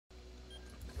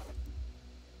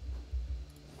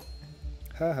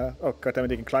Haha. Oh, goddammit,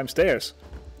 they can climb stairs.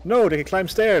 No, they can climb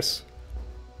stairs.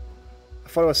 I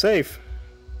thought I was safe.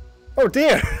 Oh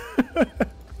dear!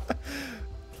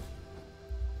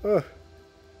 Oh.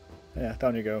 Yeah,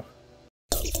 down you go.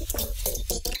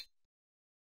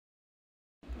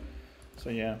 So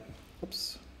yeah,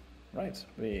 oops. Right,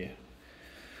 I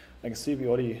can see we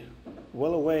already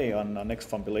well away on our next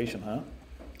Fumbilation, huh?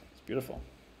 It's beautiful.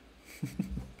 There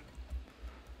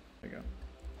we go.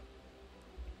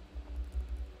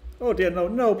 Oh dear, no,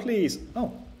 no, please!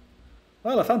 Oh.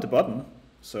 Well, I found the button,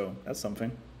 so that's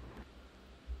something.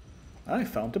 I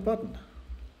found the button.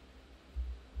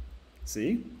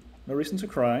 See? No reason to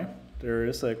cry. There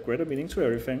is a greater meaning to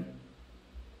everything.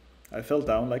 I fell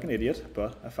down like an idiot,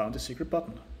 but I found the secret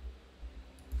button.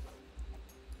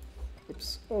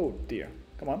 Oops. Oh dear.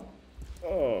 Come on.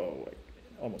 Oh,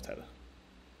 I almost had it.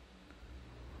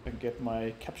 I can get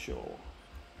my capsule.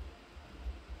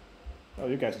 Oh,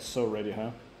 you guys are so ready,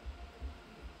 huh?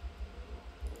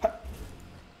 Ha!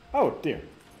 Oh dear.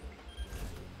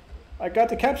 I got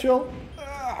the capsule!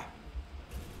 Ah!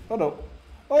 Oh no.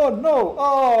 Oh no!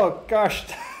 Oh gosh!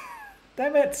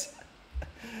 Damn it!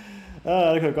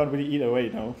 That could have gone really either way,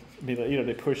 you know. Either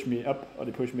they push me up or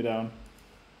they push me down.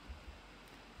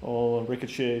 All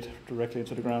ricocheted directly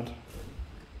into the ground.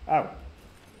 Ow.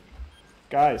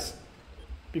 Guys,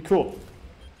 be cool.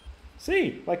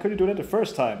 See, why couldn't you do that the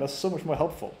first time? That's so much more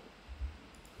helpful.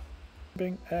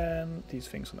 And these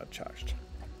things are not charged.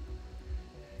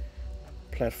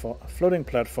 Floating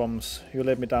platforms, you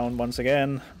let me down once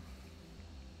again.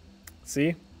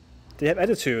 See? They have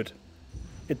attitude.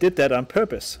 It did that on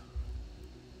purpose.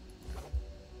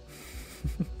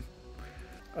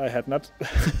 I had not...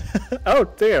 Oh,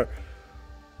 there!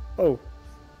 Oh.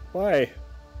 Why?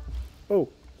 Oh.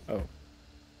 Oh.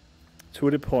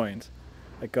 To the point.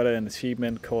 I got an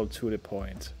achievement called To the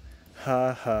Point.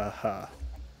 Ha ha ha.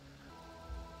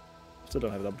 Still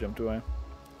don't have double jump, do I?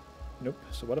 Nope.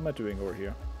 So what am I doing over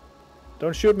here?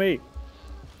 Don't shoot me!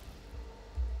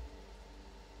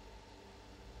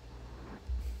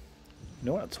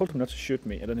 No, I told him not to shoot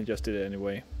me, and then he just did it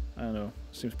anyway. I don't know.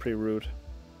 Seems pretty rude.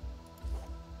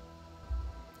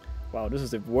 Wow, this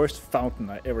is the worst fountain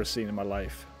I ever seen in my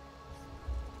life.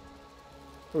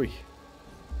 Oi.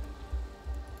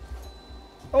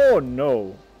 Oh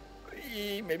no!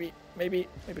 Maybe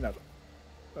not.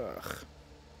 Ugh.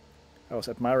 I was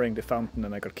admiring the fountain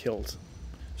and I got killed.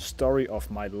 Story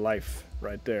of my life,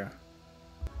 right there.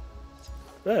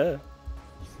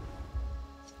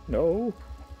 No!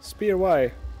 Spear,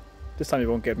 why? This time he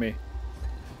won't get me.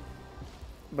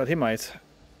 But he might.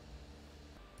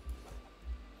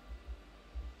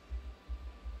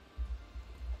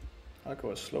 I'll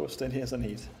go as slow as steady as I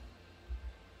need.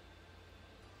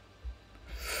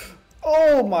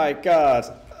 Oh my god!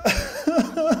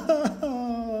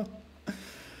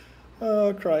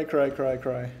 Oh, cry, cry, cry,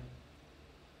 cry.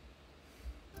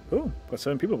 Oh, got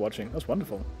 7 people watching. That's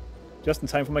wonderful. Just in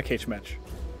time for my cage match.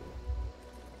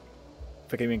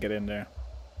 If I can even get in there.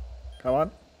 Come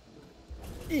on.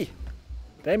 Eee!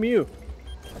 Damn you!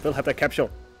 I will have that capsule.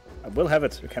 I will have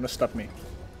it. You cannot stop me.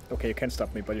 Okay, you can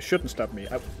stop me, but you shouldn't stop me.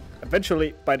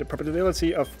 Eventually, by the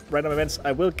probability of random events,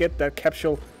 I will get that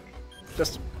capsule.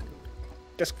 Just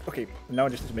okay. Now I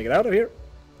just need to make it out of here.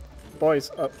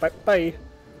 Boys, bye.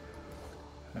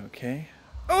 Okay.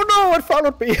 Oh no, it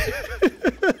followed me!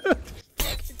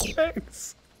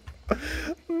 Thanks.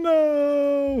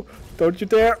 No! Don't you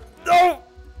dare! No!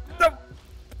 No!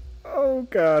 Oh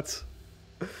god.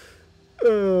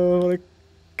 Oh, what a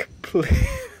complete...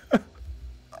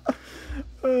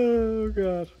 Oh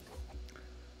god.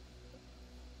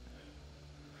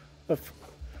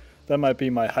 That might be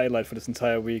my highlight for this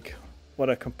entire week. What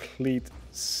a complete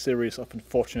series of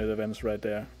unfortunate events right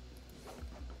there.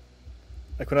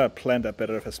 I could not have planned that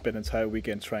better if I spent an entire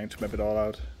weekend trying to map it all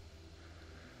out.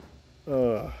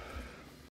 Ugh.